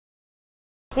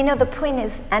You know, the point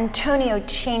is Antonio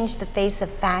changed the face of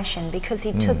fashion because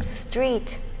he took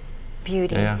street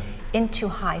beauty into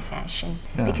high fashion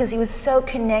because he was so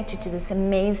connected to this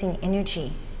amazing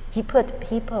energy. He put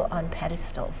people on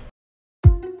pedestals.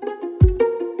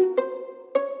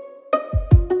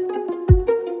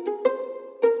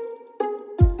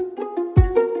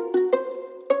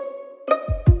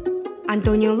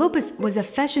 Antonio Lopez was a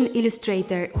fashion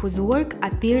illustrator whose work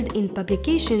appeared in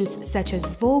publications such as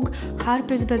Vogue,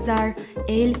 Harper's Bazaar,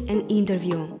 Elle, and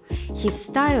Interview. His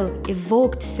style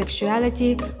evoked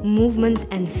sexuality, movement,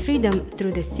 and freedom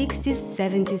through the 60s,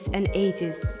 70s, and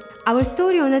 80s. Our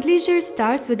story on Athleisure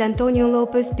starts with Antonio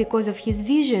Lopez because of his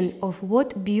vision of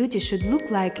what beauty should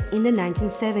look like in the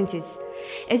 1970s.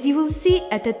 As you will see,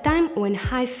 at a time when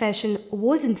high fashion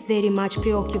wasn't very much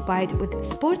preoccupied with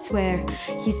sportswear,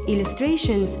 his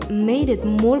illustrations made it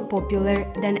more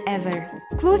popular than ever.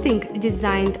 Clothing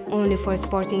designed only for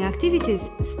sporting activities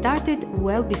started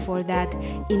well before that,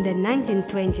 in the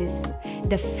 1920s.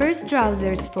 The first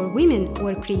trousers for women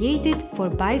were created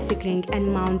for bicycling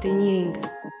and mountaineering.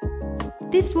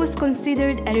 This was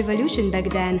considered a revolution back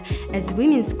then, as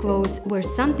women's clothes were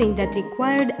something that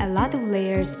required a lot of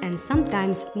layers and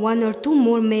sometimes one or two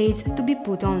more maids to be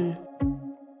put on.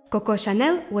 Coco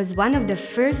Chanel was one of the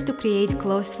first to create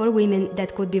clothes for women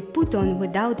that could be put on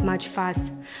without much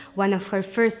fuss. One of her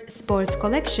first sports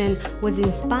collection was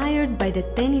inspired by the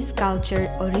tennis culture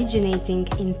originating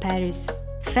in Paris.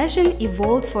 Fashion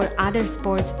evolved for other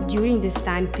sports during this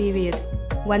time period.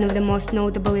 One of the most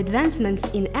notable advancements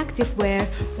in activewear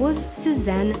was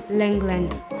Suzanne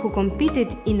Lenglen, who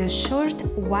competed in a short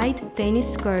white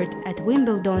tennis skirt at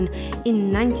Wimbledon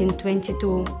in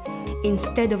 1922.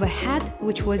 Instead of a hat,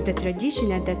 which was the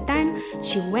tradition at that time,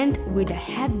 she went with a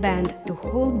headband to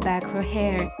hold back her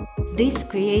hair. This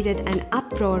created an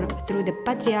uproar through the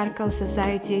patriarchal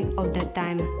society of that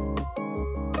time.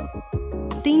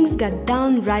 Things got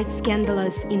downright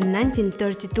scandalous in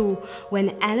 1932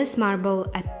 when Alice Marble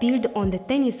appeared on the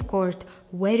tennis court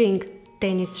wearing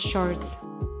tennis shorts.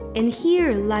 And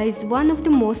here lies one of the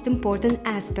most important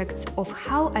aspects of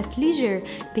how athleisure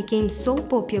became so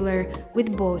popular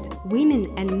with both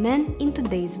women and men in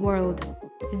today's world.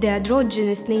 The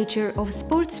androgynous nature of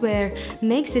sportswear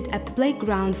makes it a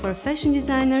playground for fashion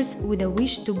designers with a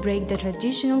wish to break the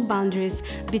traditional boundaries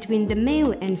between the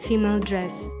male and female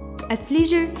dress.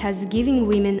 Athleisure has given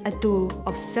women a tool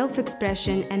of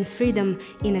self-expression and freedom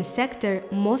in a sector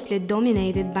mostly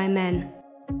dominated by men.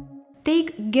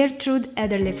 Take Gertrude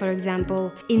Ederle, for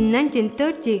example. In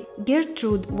 1930,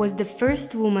 Gertrude was the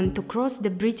first woman to cross the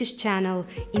British Channel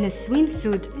in a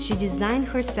swimsuit she designed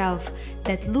herself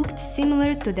that looked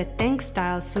similar to the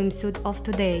tank-style swimsuit of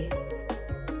today.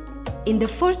 In the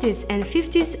 40s and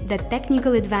 50s, the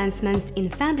technical advancements in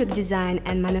fabric design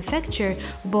and manufacture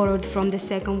borrowed from the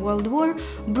Second World War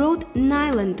brought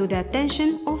nylon to the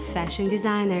attention of fashion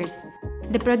designers.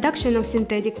 The production of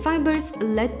synthetic fibers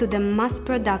led to the mass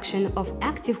production of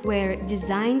activewear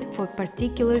designed for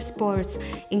particular sports,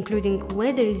 including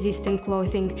weather-resistant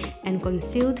clothing and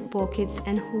concealed pockets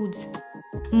and hoods.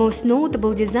 Most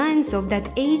notable designs of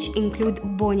that age include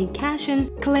Bonnie Cashin,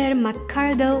 Claire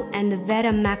McCardell, and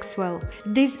Vera Maxwell.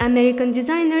 These American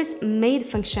designers made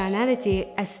functionality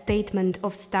a statement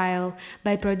of style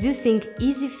by producing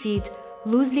easy-fit,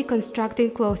 loosely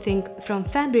constructed clothing from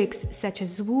fabrics such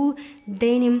as wool,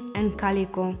 denim, and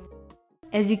calico.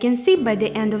 As you can see, by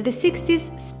the end of the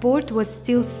 60s, sport was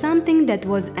still something that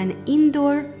was an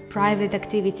indoor, private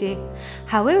activity.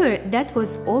 However, that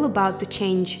was all about to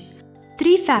change.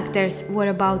 Three factors were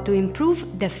about to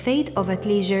improve the fate of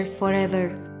athleisure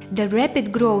forever. The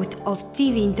rapid growth of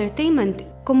TV entertainment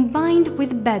combined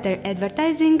with better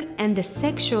advertising and the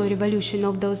sexual revolution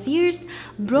of those years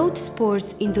brought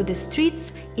sports into the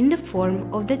streets in the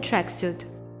form of the tracksuit.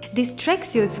 These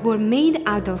tracksuits were made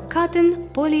out of cotton,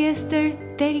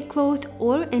 polyester, terry cloth,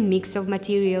 or a mix of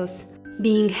materials.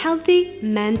 Being healthy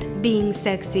meant being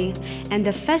sexy, and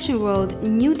the fashion world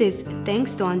knew this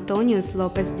thanks to Antonio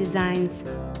Lopez designs.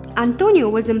 Antonio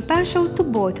was impartial to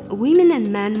both women and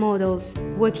men models.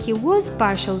 What he was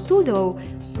partial to, though,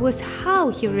 was how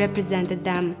he represented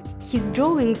them. His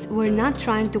drawings were not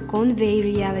trying to convey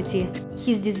reality.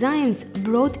 His designs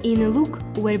brought in a look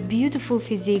where beautiful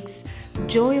physiques,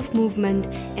 joy of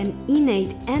movement, and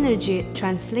innate energy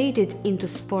translated into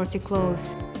sporty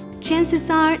clothes. Chances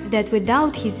are that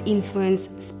without his influence,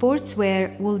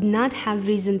 sportswear would not have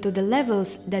risen to the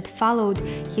levels that followed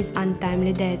his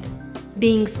untimely death.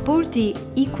 Being sporty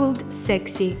equaled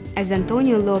sexy, as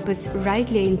Antonio Lopez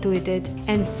rightly intuited,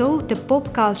 and so the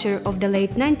pop culture of the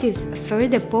late 90s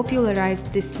further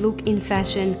popularized this look in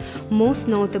fashion, most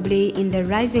notably in the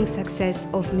rising success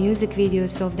of music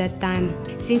videos of that time.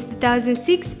 Since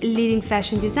 2006, leading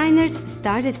fashion designers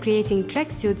started creating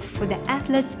tracksuits for the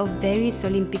athletes of various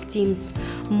Olympic teams,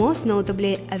 most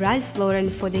notably Ralph Lauren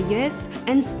for the US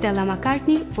and Stella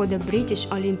McCartney for the British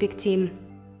Olympic team.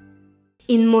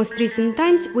 In most recent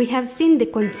times, we have seen the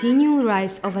continual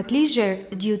rise of athleisure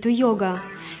due to yoga.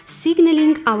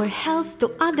 Signaling our health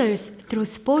to others through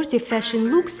sporty fashion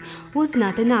looks was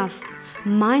not enough.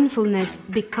 Mindfulness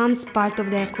becomes part of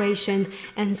the equation,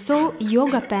 and so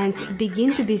yoga pants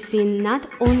begin to be seen not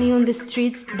only on the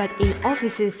streets but in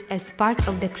offices as part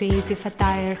of the creative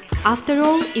attire. After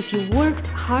all, if you worked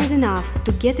hard enough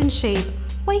to get in shape,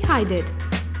 why hide it?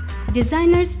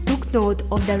 Designers took note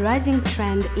of the rising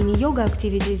trend in yoga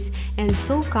activities, and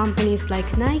so companies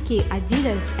like Nike,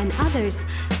 Adidas and others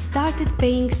started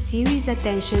paying serious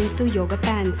attention to yoga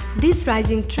pants. This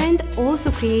rising trend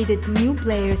also created new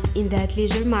players in the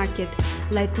athleisure market,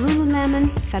 like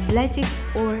Lululemon, Fabletics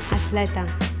or Athleta.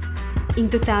 In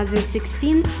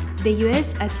 2016, the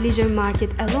US athleisure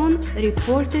market alone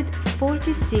reported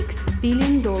 $46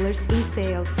 billion in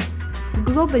sales.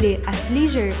 Globally,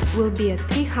 athleisure will be a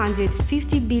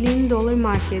 $350 billion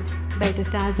market by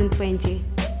 2020.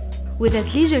 With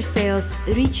athleisure sales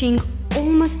reaching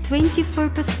almost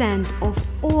 24% of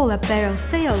all apparel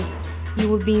sales, you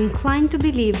will be inclined to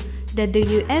believe that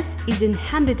the US is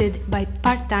inhabited by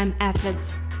part-time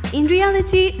athletes. In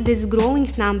reality, these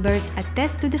growing numbers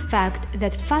attest to the fact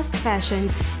that fast fashion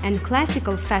and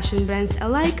classical fashion brands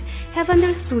alike have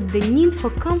understood the need for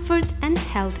comfort and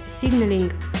health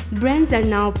signaling. Brands are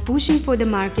now pushing for the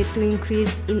market to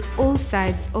increase in all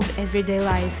sides of everyday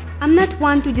life. I'm not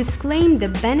one to disclaim the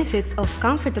benefits of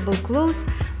comfortable clothes,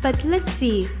 but let's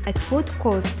see at what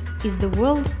cost is the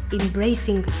world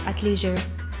embracing athleisure.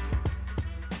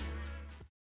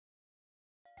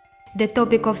 The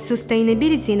topic of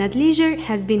sustainability in athleisure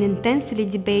has been intensely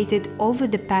debated over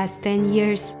the past 10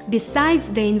 years. Besides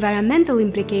the environmental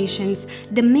implications,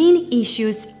 the main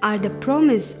issues are the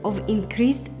promise of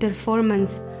increased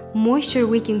performance,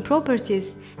 moisture-wicking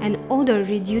properties, and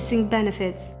odor-reducing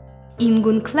benefits.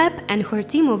 Ingunn Klepp and her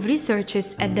team of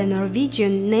researchers at the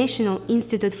Norwegian National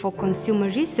Institute for Consumer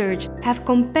Research have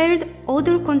compared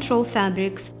odor control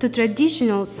fabrics to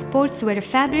traditional sportswear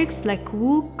fabrics like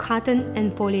wool, cotton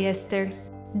and polyester.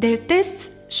 Their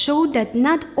tests show that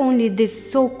not only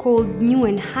these so-called new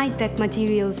and high-tech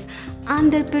materials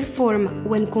underperform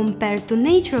when compared to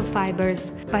natural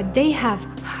fibers, but they have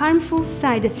harmful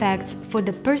side effects for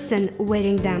the person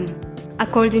wearing them.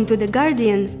 According to The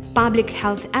Guardian, public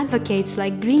health advocates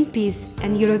like Greenpeace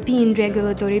and European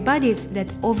regulatory bodies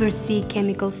that oversee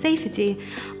chemical safety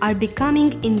are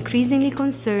becoming increasingly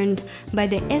concerned by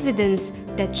the evidence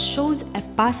that shows a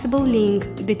possible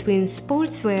link between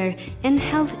sportswear and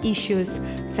health issues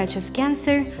such as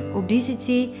cancer,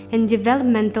 obesity, and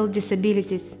developmental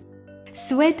disabilities.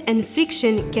 Sweat and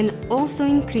friction can also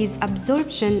increase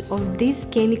absorption of these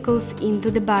chemicals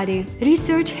into the body.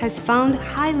 Research has found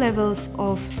high levels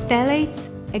of phthalates,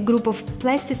 a group of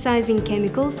plasticizing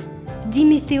chemicals,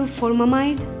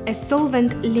 dimethylformamide, a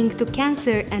solvent linked to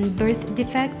cancer and birth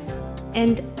defects,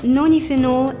 and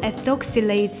nonylphenol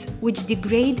ethoxylates, which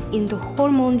degrade into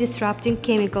hormone-disrupting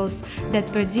chemicals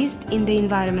that persist in the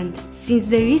environment. Since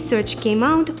the research came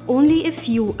out, only a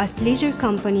few athleisure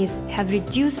companies have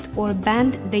reduced or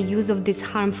banned the use of these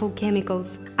harmful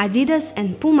chemicals. Adidas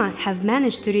and Puma have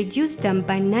managed to reduce them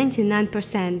by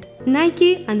 99%.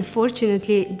 Nike,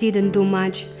 unfortunately, didn't do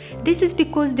much. This is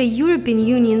because the European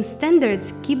Union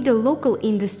standards keep the local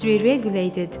industry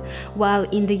regulated, while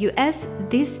in the US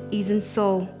this isn't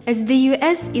so. As the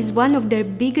US is one of their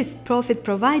biggest profit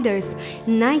providers,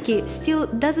 Nike still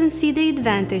doesn't see the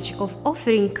advantage of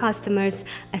offering customers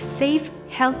a safe,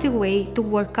 healthy way to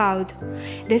work out.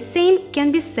 The same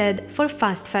can be said for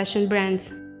fast fashion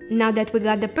brands. Now that we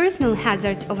got the personal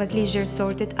hazards of athleisure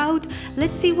sorted out,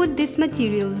 let's see what these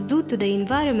materials do to the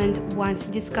environment once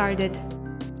discarded.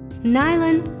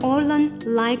 Nylon, Orlan,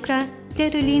 Lycra,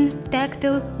 Terylene,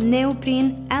 Tactile,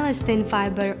 Neoprene, elastane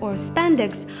fiber or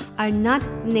spandex are not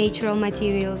natural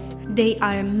materials. They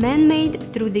are man-made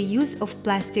through the use of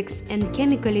plastics and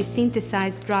chemically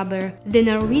synthesized rubber. The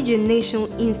Norwegian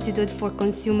National Institute for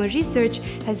Consumer Research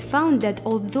has found that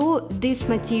although these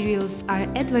materials are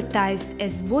advertised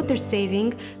as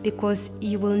water-saving because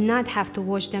you will not have to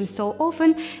wash them so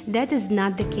often, that is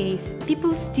not the case.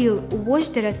 People still wash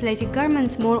their athletic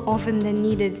garments more often than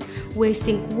needed,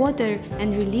 wasting water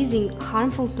and releasing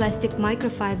harmful plastic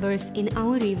microfibers in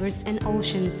our rivers and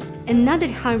oceans.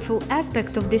 Another harmful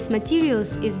aspect of these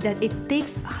materials is that it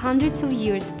takes hundreds of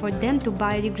years for them to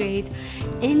biodegrade,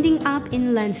 ending up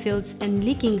in landfills and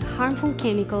leaking harmful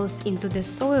chemicals into the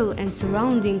soil and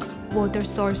surrounding water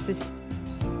sources.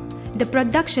 The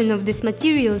production of these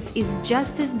materials is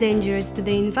just as dangerous to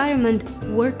the environment,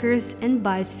 workers, and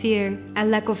biosphere. A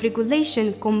lack of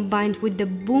regulation combined with the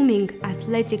booming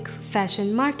athletic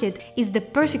fashion market is the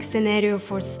perfect scenario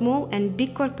for small and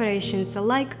big corporations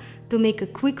alike to make a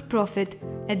quick profit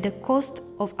at the cost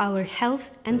of our health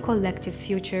and collective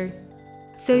future.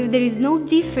 So if there is no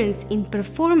difference in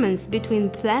performance between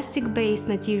plastic-based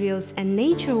materials and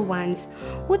natural ones,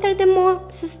 what are the more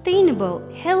sustainable,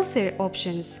 healthier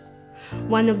options?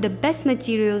 One of the best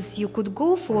materials you could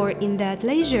go for in the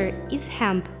athleisure is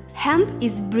hemp. Hemp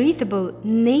is breathable,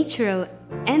 natural,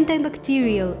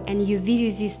 antibacterial, and UV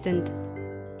resistant.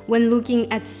 When looking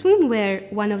at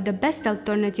swimwear, one of the best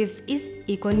alternatives is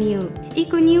ECONYL.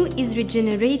 ECONYL is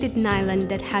regenerated nylon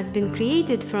that has been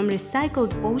created from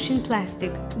recycled ocean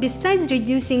plastic. Besides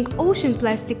reducing ocean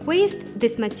plastic waste,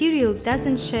 this material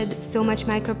doesn't shed so much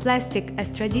microplastic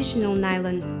as traditional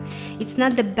nylon. It's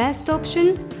not the best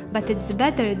option, but it's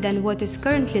better than what is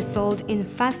currently sold in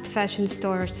fast fashion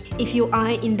stores. If you are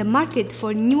in the market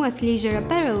for new athleisure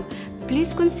apparel,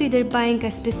 please consider buying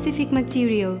a specific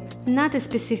material, not a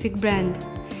specific brand.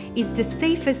 It's the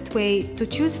safest way to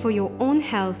choose for your own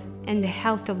health and the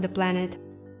health of the planet.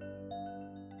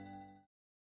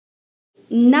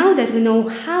 Now that we know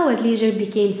how athleisure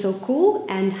became so cool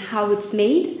and how it's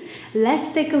made,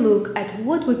 let's take a look at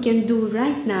what we can do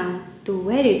right now to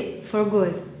wear it for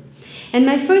good. And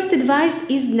my first advice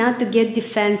is not to get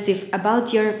defensive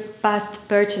about your past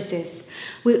purchases.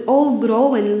 We all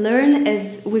grow and learn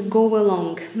as we go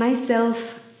along,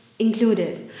 myself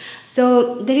included.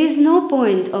 So there is no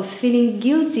point of feeling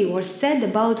guilty or sad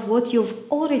about what you've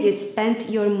already spent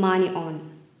your money on.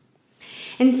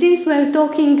 And since we're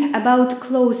talking about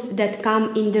clothes that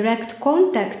come in direct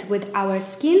contact with our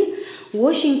skin,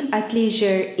 washing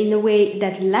athleisure in a way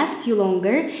that lasts you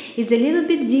longer is a little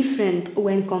bit different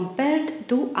when compared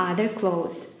to other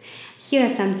clothes. Here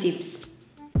are some tips.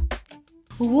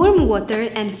 Warm water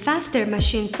and faster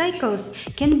machine cycles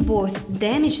can both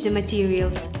damage the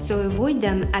materials, so avoid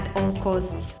them at all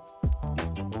costs.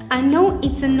 I know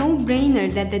it's a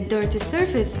no-brainer that the dirty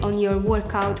surface on your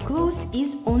workout clothes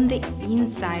is on the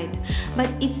inside, but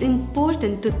it's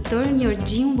important to turn your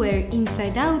gymwear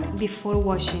inside out before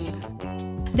washing.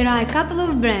 There are a couple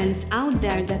of brands out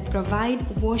there that provide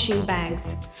washing bags.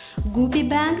 Goopy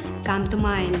bags come to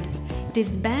mind.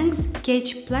 These bags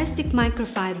catch plastic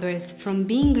microfibers from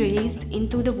being released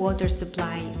into the water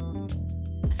supply.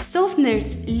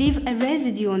 Softeners leave a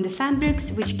residue on the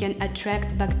fabrics which can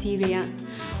attract bacteria,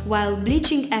 while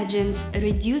bleaching agents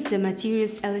reduce the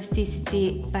material's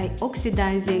elasticity by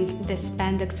oxidizing the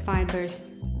spandex fibers.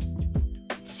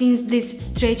 Since these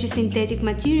stretchy synthetic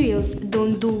materials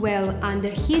don't do well under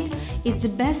heat, it's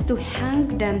best to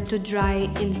hang them to dry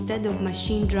instead of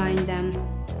machine drying them.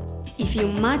 If you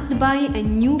must buy a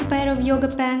new pair of yoga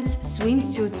pants,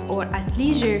 swimsuits or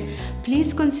athleisure,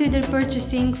 please consider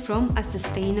purchasing from a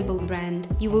sustainable brand.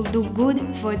 You will do good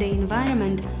for the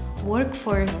environment,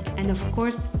 workforce, and of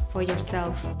course for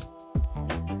yourself.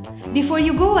 Before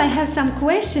you go, I have some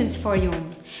questions for you.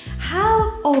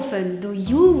 How often do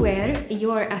you wear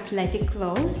your athletic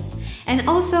clothes? And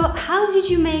also, how did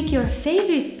you make your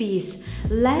favorite piece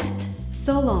last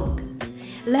so long?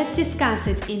 Let's discuss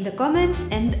it in the comments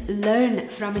and learn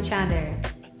from each other.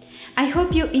 I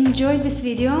hope you enjoyed this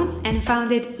video and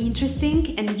found it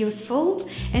interesting and useful.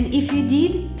 And if you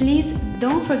did, please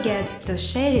don't forget to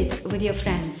share it with your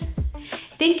friends.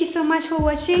 Thank you so much for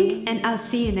watching, and I'll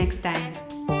see you next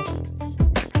time.